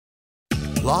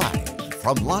Live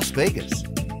from Las Vegas,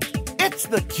 it's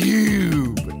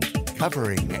theCUBE,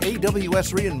 covering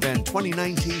AWS reInvent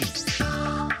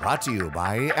 2019. Brought to you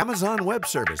by Amazon Web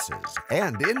Services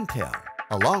and Intel,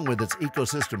 along with its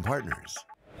ecosystem partners.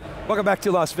 Welcome back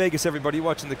to Las Vegas, everybody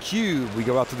watching theCUBE. We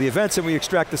go out to the events and we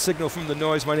extract the signal from the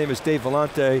noise. My name is Dave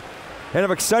Vellante, and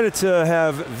I'm excited to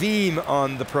have Veeam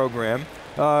on the program.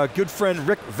 Good friend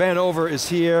Rick Vanover is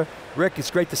here. Rick, it's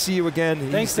great to see you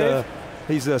again. Thanks, Dave.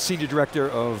 He's the Senior Director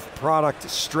of Product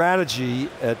Strategy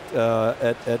at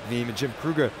Veeam, and Jim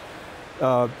Kruger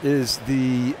is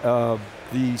the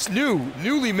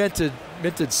newly minted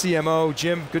CMO.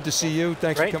 Jim, good to see you.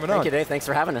 Thanks for coming on. Thank you, Dave. Thanks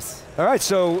for having us. All right,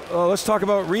 so let's talk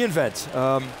about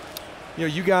reInvent.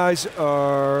 You guys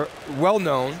are well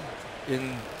known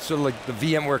in sort of like the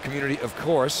VMware community, of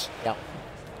course. Yep.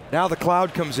 Now the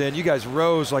cloud comes in. You guys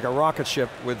rose like a rocket ship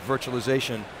with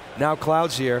virtualization. Now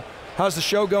cloud's here. How's the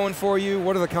show going for you?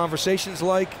 What are the conversations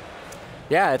like?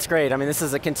 Yeah, it's great. I mean, this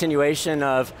is a continuation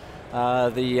of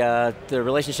the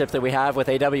relationship that we have with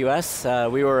AWS.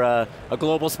 We were a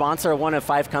global sponsor, one of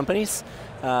 5 companies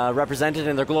represented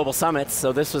in their global summits.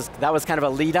 So that was kind of a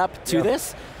lead up to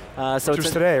this. So it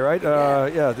was today, right?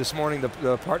 Yeah, this morning,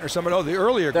 the partner summit. Oh, the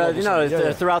earlier global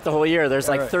summit. Throughout the whole year, there's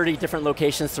like 30 different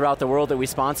locations throughout the world that we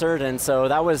sponsored, and so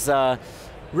that was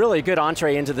really good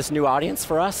entree into this new audience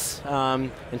for us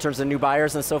in terms of new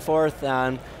buyers and so forth.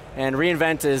 And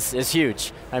reInvent is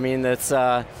huge. I mean, it's,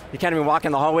 you can't even walk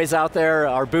in the hallways out there.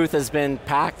 Our booth has been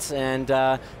packed, and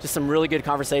just some really good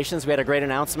conversations. We had a great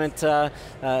announcement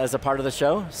as a part of the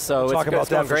show. So we'll talk about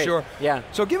that for sure. Yeah.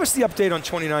 So give us the update on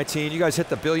 2019. You guys hit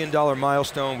the $1 billion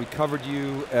milestone. We covered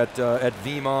you at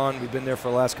Veeam. We've been there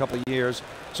for the last couple of years.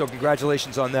 So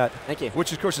congratulations on that. Thank you.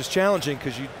 Which of course is challenging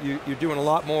because you're doing a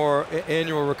lot more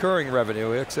annual recurring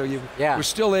revenue. So we're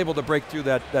still able to break through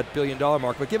that $1 billion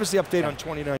mark. But give us the update on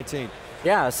 2019.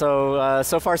 Yeah, so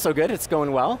so far so good, it's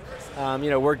going well.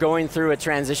 We're going through a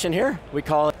transition here. We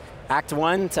call it Act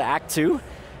 1 to Act 2.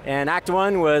 And Act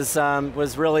 1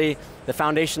 was really the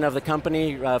foundation of the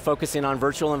company, focusing on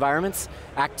virtual environments.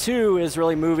 Act 2 is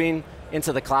really moving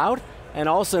into the cloud and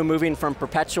also moving from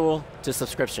perpetual to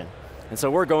subscription. And so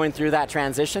we're going through that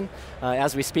transition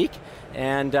as we speak,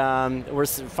 and we're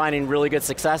finding really good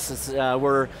success.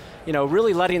 We're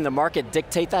really letting the market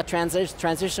dictate that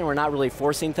transition. We're not really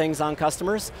forcing things on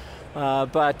customers,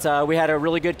 but we had a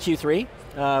really good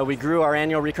Q3. We grew our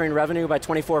annual recurring revenue by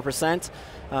 24%.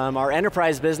 Our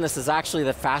enterprise business is actually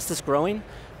the fastest growing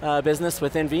business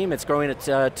within Veeam. It's growing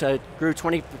grew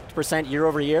 20% year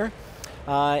over year.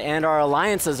 And our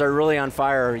alliances are really on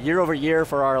fire. Year over year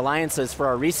for our alliances, for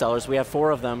our resellers, we have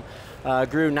 4 of them,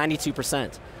 grew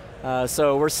 92%.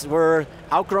 So we're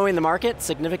outgrowing the market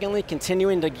significantly,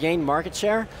 continuing to gain market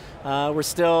share. We're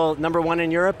still #1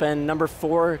 in Europe and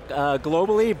 #4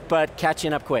 globally, but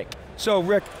catching up quick. So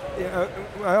Rick,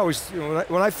 I always,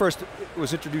 when I first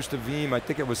was introduced to Veeam, I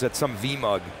think it was at some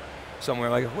VMUG somewhere,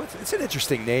 like, it's an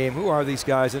interesting name, who are these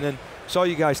guys? And then saw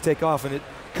you guys take off, and it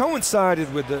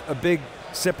coincided with a big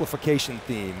simplification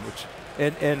theme,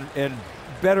 and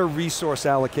better resource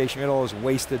allocation. We had all this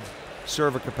wasted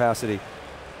server capacity.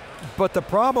 But the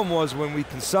problem was when we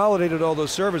consolidated all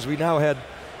those servers, we now had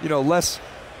less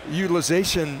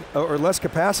utilization or less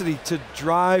capacity to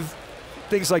drive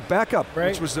things like backup,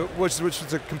 which was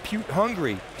a compute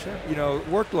hungry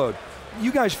workload.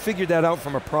 You guys figured that out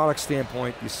from a product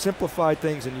standpoint. You simplified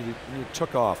things and you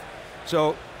took off.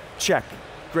 So check,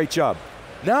 great job.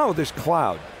 Now there's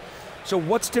cloud. So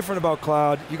what's different about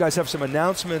cloud? You guys have some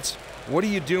announcements. What are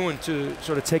you doing to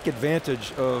sort of take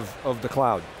advantage of the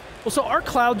cloud? Well, so our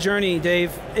cloud journey,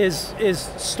 Dave, is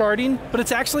starting, but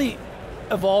it's actually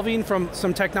evolving from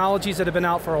some technologies that have been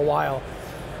out for a while.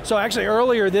 So actually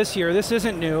earlier this year, this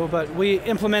isn't new, but we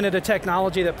implemented a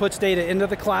technology that puts data into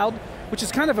the cloud, which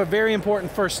is kind of a very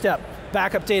important first step.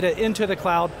 Backup data into the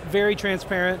cloud, very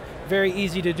transparent, very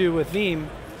easy to do with Veeam.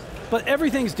 But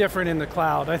everything's different in the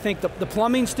cloud. I think the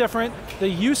plumbing's different, the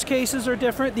use cases are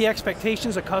different, the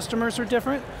expectations of customers are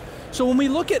different. So when we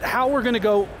look at how we're going to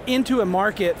go into a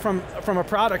market from a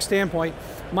product standpoint,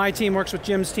 my team works with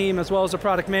Jim's team as well as the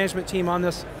product management team on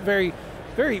this very,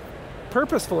 very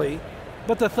purposefully.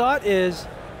 But the thought is,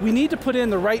 we need to put in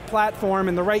the right platform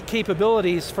and the right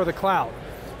capabilities for the cloud.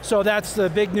 So that's the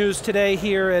big news today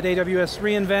here at AWS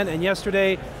reInvent, and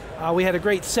yesterday we had a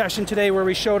great session today where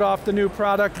we showed off the new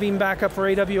product, Veeam Backup for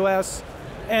AWS.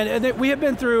 And we have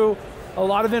been through a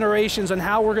lot of iterations on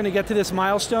how we're going to get to this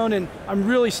milestone, and I'm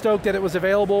really stoked that it was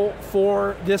available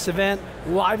for this event,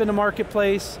 live in the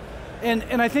marketplace.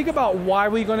 And I think about why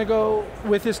we're going to go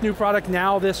with this new product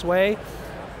now this way.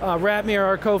 Ratmir,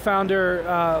 our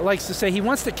co-founder, likes to say he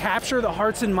wants to capture the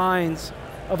hearts and minds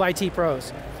of IT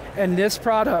pros. And this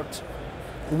product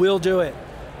will do it.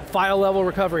 File level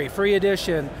recovery, free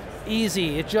edition,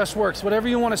 easy, it just works. Whatever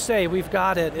you want to say, we've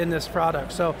got it in this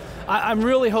product. So I'm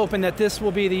really hoping that this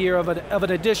will be the year of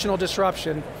an additional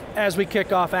disruption as we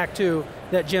kick off Act 2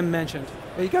 that Jim mentioned.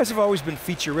 You guys have always been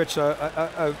feature rich.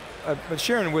 I've been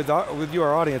sharing with you,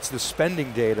 our audience, the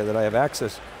spending data that I have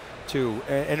access to.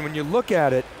 And when you look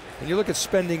at it, and you look at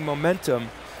spending momentum,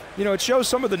 you know, it shows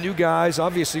some of the new guys,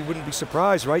 obviously wouldn't be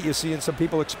surprised, right? You're seeing some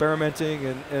people experimenting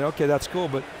and okay, that's cool,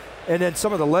 and then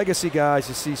some of the legacy guys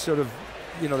you see sort of,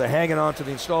 you know, they're hanging on to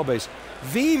the install base.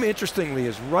 Veeam, interestingly,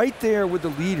 is right there with the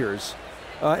leaders,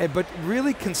 but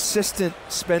really consistent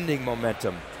spending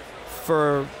momentum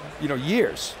for, you know,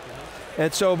 years.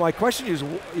 And so my question is,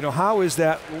 you know, how is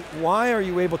that, why are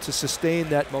you able to sustain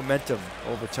that momentum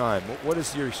over time? What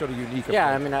is your sort of unique approach? Yeah,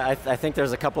 I mean, I think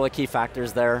there's a couple of key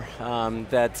factors there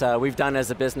that we've done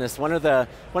as a business. One of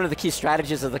the key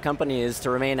strategies of the company is to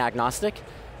remain agnostic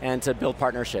and to build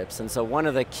partnerships. And so one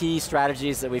of the key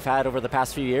strategies that we've had over the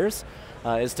past few years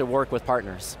is to work with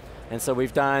partners. And so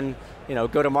we've done, you know,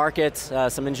 go-to-market,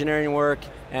 some engineering work,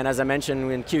 and as I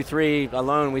mentioned, in Q3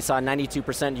 alone, we saw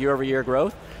 92% year-over-year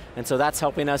growth. And so that's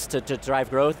helping us to drive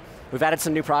growth. We've added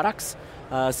some new products.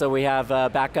 So we have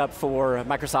backup for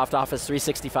Microsoft Office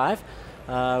 365,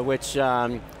 which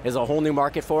is a whole new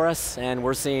market for us, and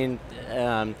we're seeing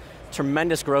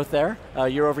tremendous growth there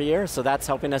year over year, so that's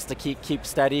helping us to keep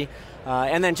steady.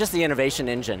 And then just the innovation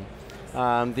engine.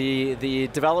 The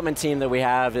development team that we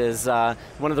have is,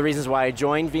 one of the reasons why I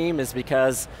joined Veeam is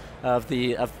because of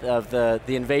the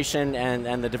innovation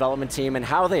and the development team and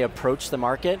how they approach the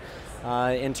market.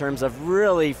 In terms of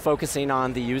really focusing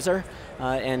on the user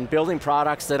and building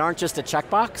products that aren't just a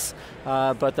checkbox,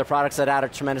 but the products that add a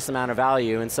tremendous amount of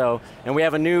value. And we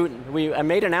have I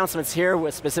made announcements here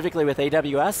specifically with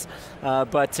AWS,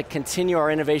 but to continue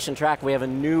our innovation track, we have a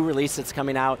new release that's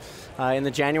coming out in the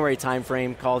January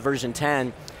timeframe called version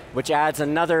 10, which adds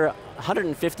another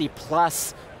 150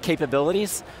 plus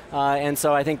capabilities. And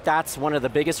so I think that's one of the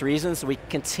biggest reasons we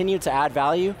continue to add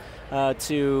value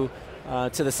to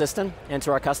the system and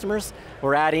to our customers.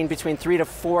 We're adding between 3,000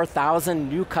 to 4,000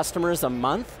 new customers a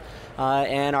month,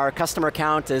 and our customer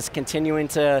count is continuing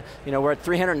to, you know, we're at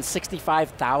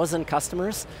 365,000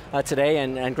 customers today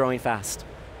and growing fast.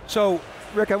 So,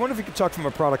 Rick, I wonder if you could talk from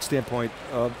a product standpoint.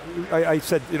 I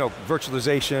said, you know,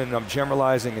 virtualization, I'm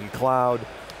generalizing in cloud.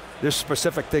 There's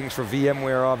specific things for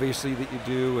VMware, obviously, that you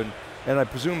do, and I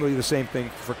presumably the same thing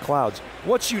for clouds.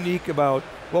 What's unique about,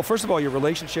 well, first of all, your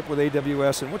relationship with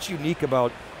AWS, and what's unique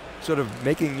about sort of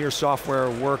making your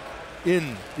software work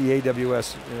in the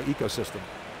AWS ecosystem?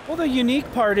 Well, the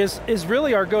unique part is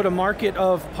really our go-to-market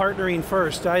of partnering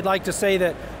first. I'd like to say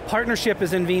that partnership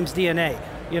is in Veeam's DNA.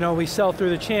 You know, we sell through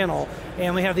the channel,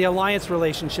 and we have the alliance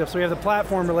relationships, we have the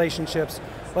platform relationships,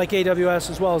 like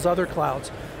AWS as well as other clouds.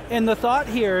 And the thought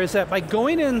here is that by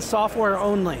going in software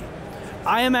only,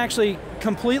 I am actually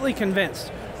completely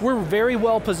convinced we're very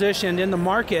well positioned in the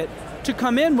market to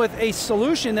come in with a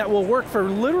solution that will work for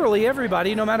literally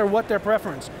everybody, no matter what their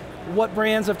preference, what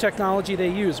brands of technology they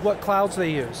use, what clouds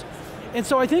they use. And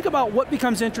so I think about what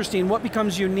becomes interesting, what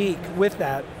becomes unique with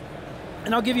that.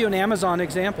 And I'll give you an Amazon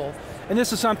example. And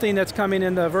this is something that's coming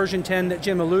in the version 10 that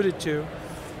Jim alluded to.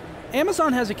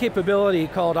 Amazon has a capability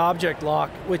called Object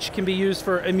Lock, which can be used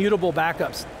for immutable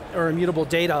backups or immutable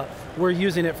data. We're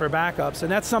using it for backups, and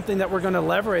that's something that we're going to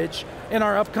leverage in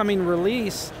our upcoming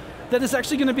release that is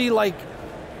actually going to be like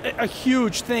a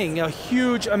huge thing, a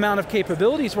huge amount of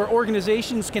capabilities where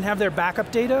organizations can have their backup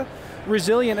data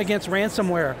resilient against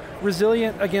ransomware,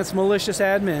 resilient against malicious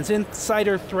admins,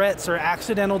 insider threats, or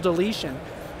accidental deletion.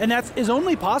 And that is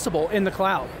only possible in the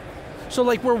cloud. So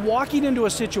like we're walking into a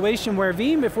situation where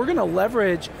Veeam, if we're going to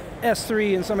leverage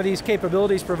S3 and some of these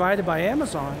capabilities provided by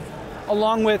Amazon,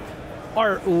 along with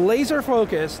our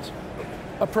laser-focused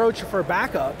approach for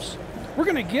backups, we're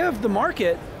going to give the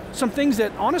market some things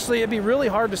that honestly it'd be really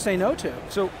hard to say no to.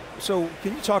 So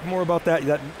can you talk more about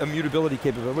that immutability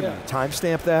capability? Yeah.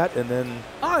 Timestamp that and then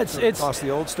toss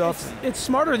the old stuff? It's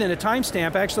smarter than a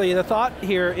timestamp. Actually, the thought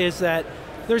here is that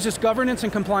there's this governance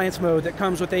and compliance mode that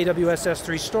comes with AWS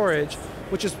S3 storage,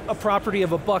 which is a property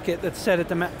of a bucket that's set at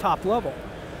the top level.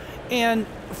 And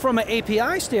from an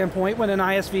API standpoint, when an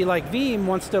ISV like Veeam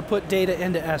wants to put data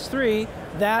into S3,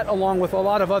 that along with a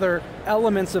lot of other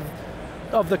elements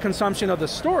of the consumption of the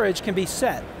storage can be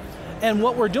set. And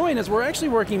what we're doing is we're actually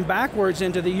working backwards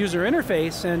into the user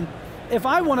interface, and if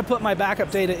I want to put my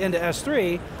backup data into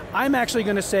S3, I'm actually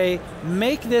going to say,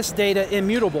 make this data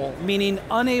immutable, meaning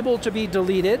unable to be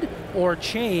deleted or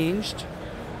changed.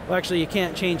 Well, actually you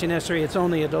can't change in S3, it's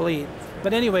only a delete.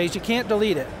 But anyways, you can't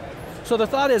delete it. So the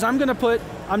thought is, I'm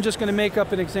just going to make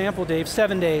up an example, Dave,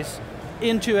 7 days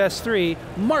into S3,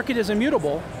 mark it as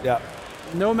immutable. Yeah.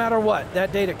 No matter what,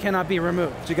 that data cannot be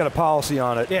removed. So you got a policy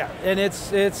on it. Yeah, and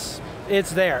it's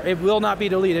there. It will not be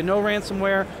deleted. No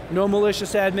ransomware, no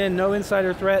malicious admin, no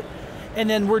insider threat. And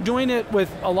then we're doing it with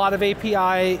a lot of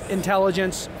API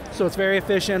intelligence, so it's very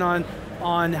efficient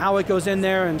on how it goes in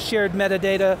there and shared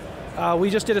metadata. We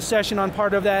just did a session on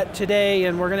part of that today,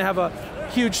 and we're going to have a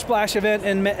huge splash event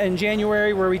in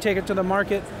January where we take it to the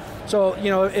market. So,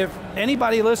 if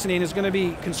anybody listening is going to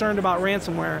be concerned about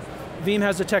ransomware, Veeam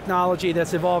has the technology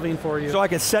that's evolving for you. So I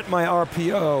can set my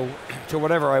RPO to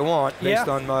whatever I want based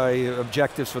on my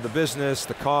objectives for the business,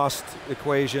 the cost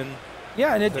equation.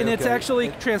 Yeah, and it's actually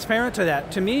transparent to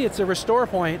that. To me, it's a restore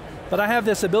point, but I have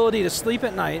this ability to sleep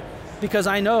at night because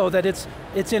I know that it's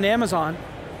in Amazon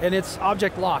and it's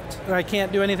object locked, and I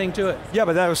can't do anything to it. Yeah,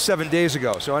 but that was 7 days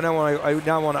ago, so I now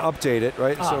want to update it,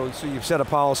 right? So you've set a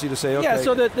policy to say, okay. Yeah,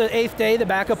 so the 8th day, the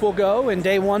backup will go, and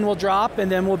day 1 will drop,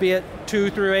 and then we'll be at 2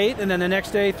 through 8, and then the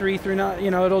next day, 3 through 9,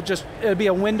 it'll be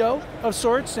a window of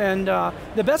sorts, and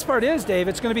the best part is, Dave,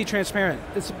 it's going to be transparent.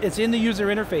 It's in the user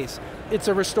interface. It's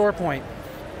a restore point.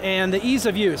 And the ease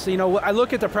of use, I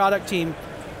look at the product team,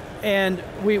 and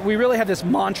we really have this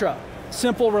mantra,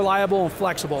 simple, reliable, and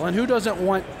flexible. And who doesn't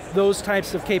want those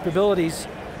types of capabilities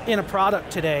in a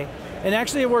product today? And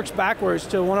actually it works backwards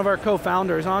to one of our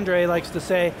co-founders. Andre likes to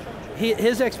say,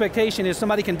 his expectation is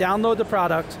somebody can download the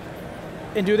product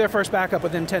and do their first backup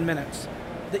within 10 minutes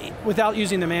without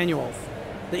using the manual.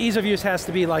 The ease of use has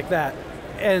to be like that.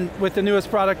 And with the newest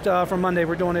product from Monday,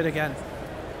 we're doing it again.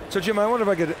 So Jim, I wonder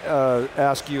if I could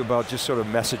ask you about just sort of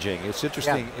messaging. It's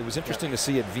interesting, it was interesting to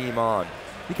see at Veeam On.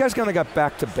 You guys kind of got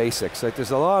back to basics. Like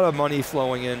there's a lot of money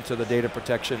flowing into the data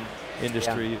protection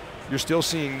industry. Yeah. You're still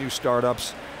seeing new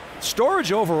startups.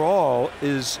 Storage overall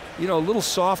is a little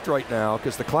soft right now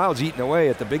because the cloud's eating away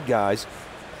at the big guys,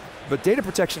 but data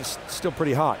protection's still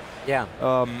pretty hot. Yeah.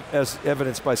 As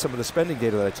evidenced by some of the spending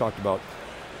data that I talked about.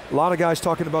 A lot of guys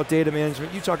talking about data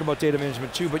management. You talk about data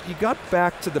management too, but you got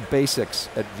back to the basics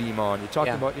at Veeam On. You talked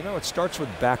about, it starts with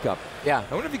backup. Yeah.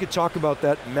 I wonder if you could talk about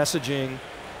that messaging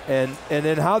and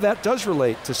then how that does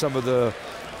relate to some of the,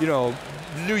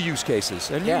 new use cases.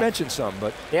 And you mentioned some,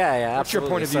 but what's your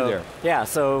point of view there? Yeah,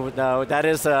 so that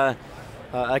is a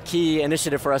key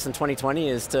initiative for us in 2020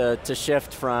 is to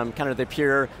shift from kind of the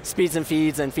pure speeds and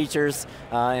feeds and features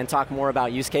and talk more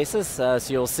about use cases. So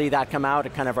you'll see that come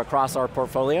out kind of across our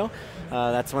portfolio.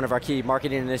 That's one of our key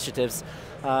marketing initiatives.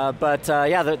 But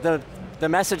the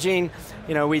messaging,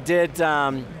 we did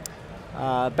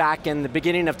back in the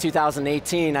beginning of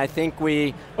 2018, I think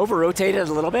we over-rotated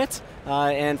a little bit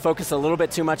and focused a little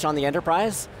bit too much on the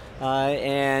enterprise.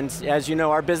 And as you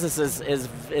know, our business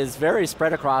is very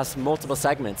spread across multiple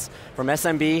segments, from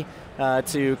SMB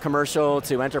to commercial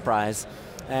to enterprise.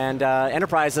 And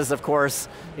enterprise is, of course,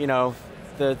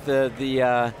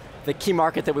 the key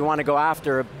market that we want to go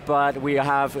after, but we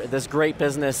have this great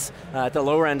business at the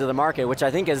lower end of the market, which I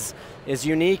think is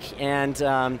unique and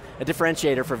a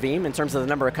differentiator for Veeam in terms of the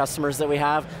number of customers that we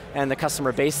have and the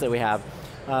customer base that we have.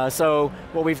 So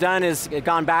what we've done is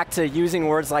gone back to using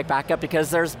words like backup because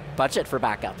there's budget for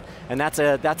backup. And that's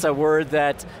a word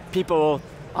that people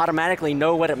automatically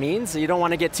know what it means, so you don't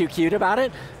want to get too cute about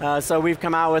it. So we've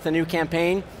come out with a new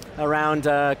campaign around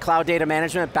cloud data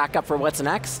management, backup for what's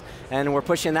next, and we're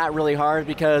pushing that really hard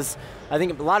because I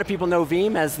think a lot of people know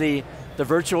Veeam as the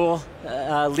virtual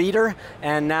leader,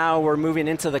 and now we're moving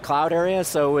into the cloud area,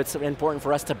 so it's important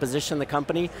for us to position the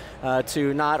company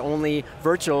to not only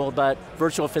virtual, but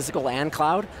virtual, physical, and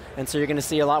cloud, and so you're going to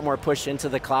see a lot more push into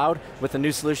the cloud with the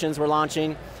new solutions we're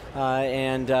launching,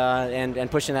 and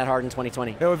pushing that hard in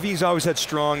 2020. Veeam's always had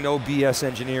strong, no BS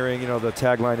engineering, the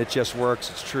tagline, it just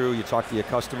works, it's true, you talk to your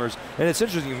customers, and it's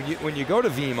interesting, when you go to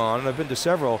Veeam On, and I've been to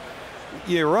several,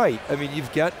 you're right, I mean,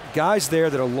 you've got guys there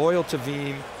that are loyal to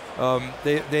Veeam.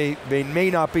 They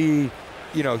may not be,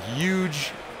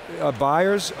 huge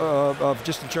buyers of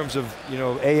just in terms of,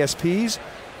 ASPs,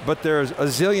 but there's a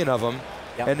zillion of them,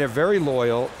 and they're very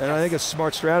loyal, and I think it's a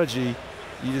smart strategy.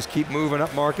 You just keep moving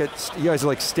up market. You guys are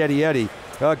like steady Eddie.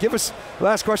 Give us,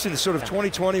 last question is sort of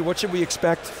 2020, what should we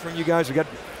expect from you guys? We got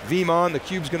Veeam On,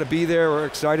 theCUBE's going to be there, we're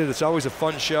excited, it's always a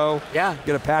fun show. Yeah.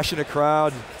 Get a passionate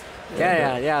crowd.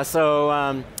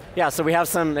 So we have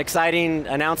some exciting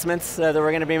announcements that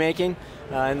we're going to be making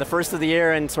in the first of the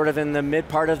year and sort of in the mid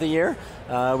part of the year,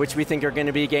 which we think are going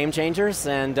to be game changers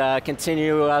and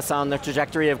continue us on the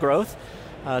trajectory of growth.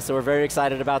 So we're very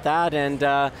excited about that, and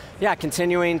yeah,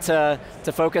 continuing to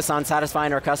focus on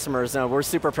satisfying our customers. We're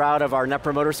super proud of our Net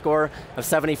Promoter Score of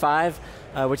 75,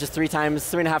 which is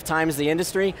 3.5 times the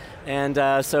industry,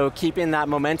 and so keeping that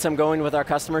momentum going with our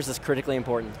customers is critically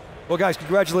important. Well guys,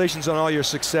 congratulations on all your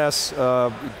success.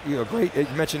 Great, you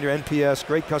mentioned your NPS,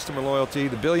 great customer loyalty,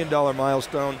 the $1 billion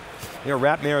milestone.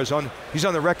 Ratmir he's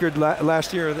on the record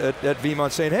last year at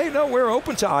Veeam saying, hey, no, we're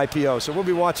open to IPO, so we'll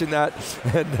be watching that,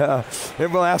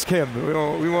 and we'll ask him.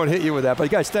 We won't hit you with that. But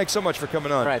guys, thanks so much for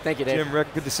coming on. All right, thank you, Dave. Jim,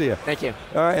 Rick, good to see you. Thank you.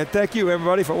 All right, and thank you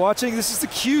everybody for watching. This is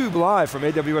theCUBE live from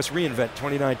AWS reInvent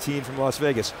 2019 from Las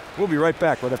Vegas. We'll be right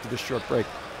back right after this short break.